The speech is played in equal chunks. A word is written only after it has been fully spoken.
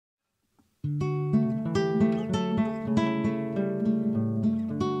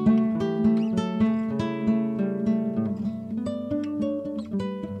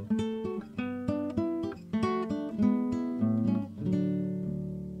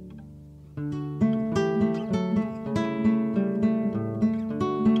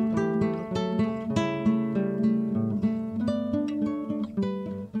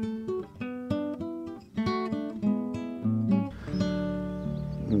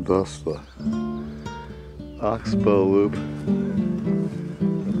And thus the Oxbow Loop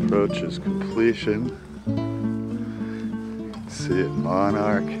approaches completion. You can see it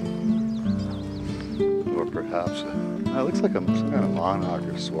monarch, or perhaps it looks like some kind of monarch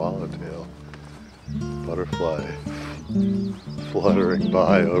or swallowtail butterfly fluttering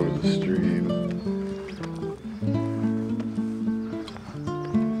by over the stream.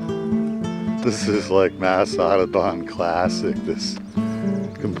 This is like Mass Audubon Classic, this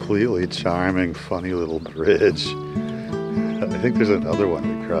completely charming, funny little bridge. I think there's another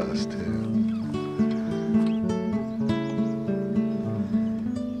one we crossed too.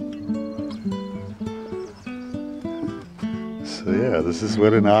 So yeah, this is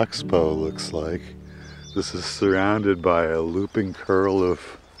what an oxbow looks like. This is surrounded by a looping curl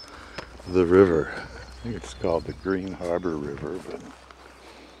of the river. I think it's called the Green Harbor River, but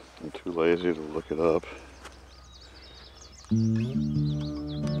I'm too lazy to look it up.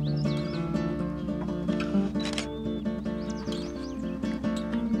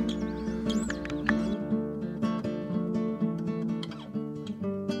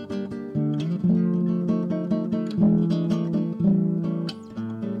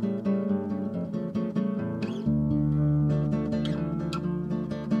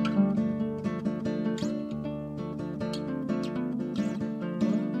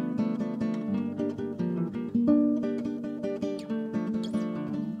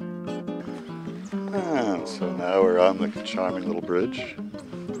 And so now we're on the charming little bridge.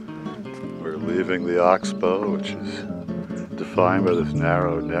 We're leaving the Oxbow, which is defined by this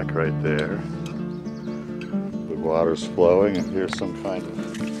narrow neck right there. The water's flowing, and here's some kind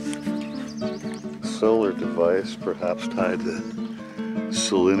of solar device, perhaps tied to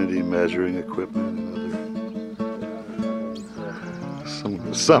salinity measuring equipment and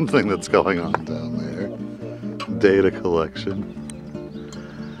other something that's going on down there. Data collection.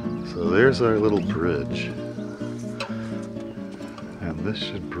 So there's our little bridge, and this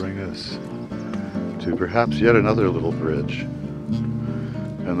should bring us to perhaps yet another little bridge,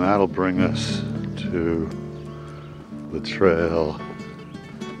 and that'll bring us to the trail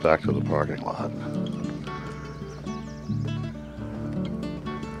back to the parking lot.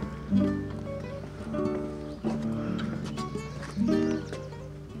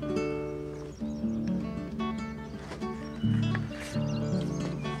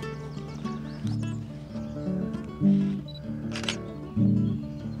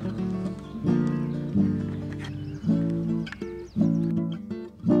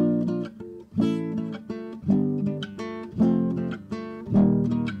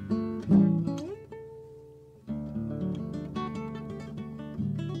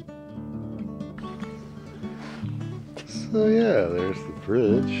 So yeah, there's the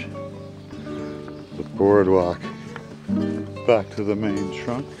bridge, the boardwalk back to the main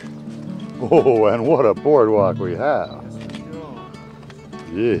trunk. Oh, and what a boardwalk we have!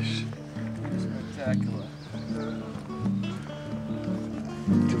 Yeesh. Spectacular.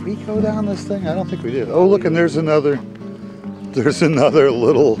 Did we go down this thing? I don't think we did. Oh, look, and there's another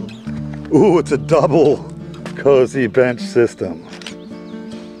little, ooh, it's a double cozy bench system.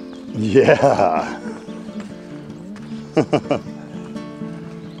 Yeah.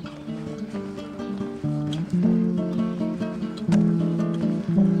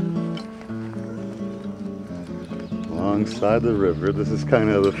 Alongside the river, this is kind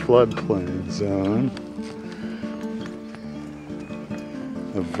of the floodplain zone.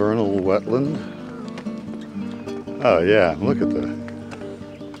 A vernal wetland. Oh yeah, look at the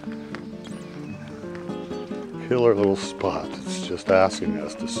killer little spot. It's just asking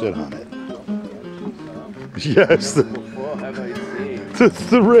us to sit on it. Yes, it's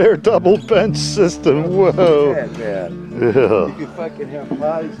the rare double bench system. Whoa. Yeah, man. Yeah. You can fucking have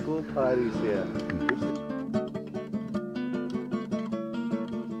parties, school parties here.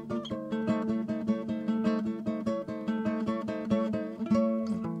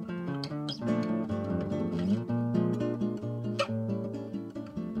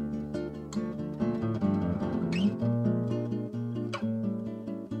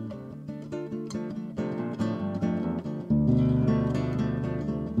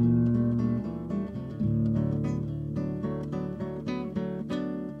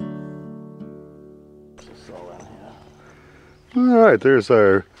 All right, there's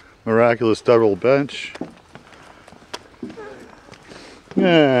our miraculous double bench.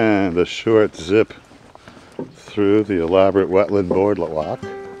 And a short zip through the elaborate wetland boardwalk.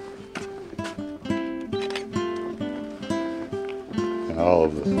 And all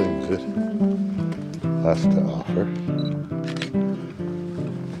of the things it has to offer.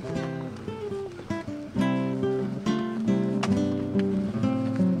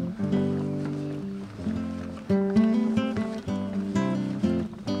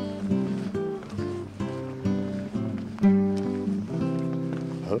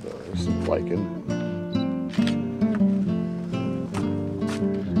 lichen.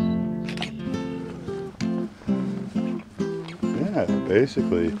 Yeah,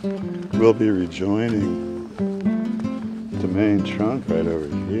 basically we'll be rejoining the main trunk right over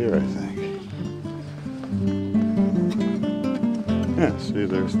here, I think. Yeah, see,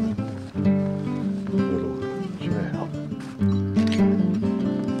 there's the little trail.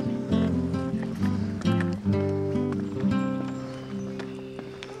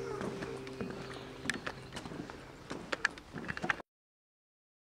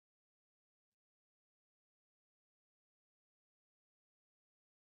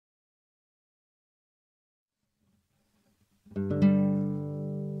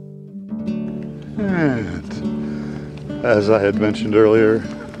 And as I had mentioned earlier,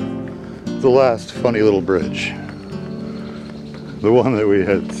 the last funny little bridge. The one that we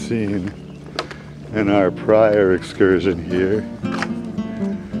had seen in our prior excursion here.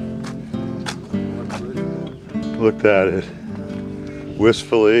 Looked at it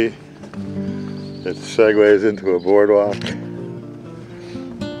wistfully. It segues into a boardwalk.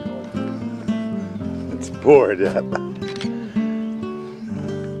 It's bored, yeah.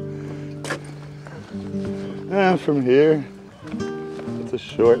 And from here, it's a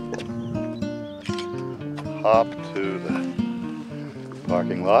short hop to the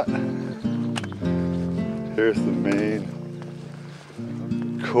parking lot. Here's the main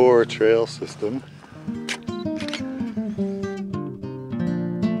core trail system.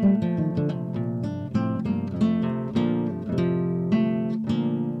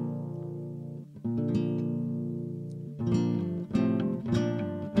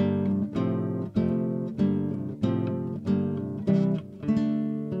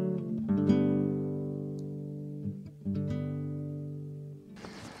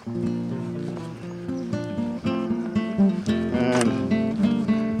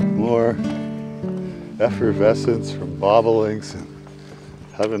 And more effervescence from bobolinks and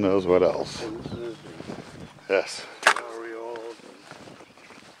heaven knows what else. Yes.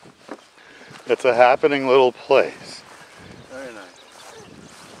 It's a happening little place. Very nice.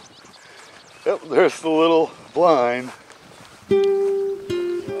 Yep, there's the little blind.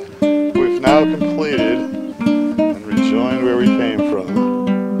 We've now completed and rejoined where we came from.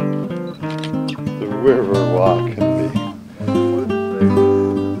 The river walk can be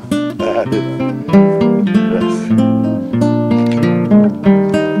added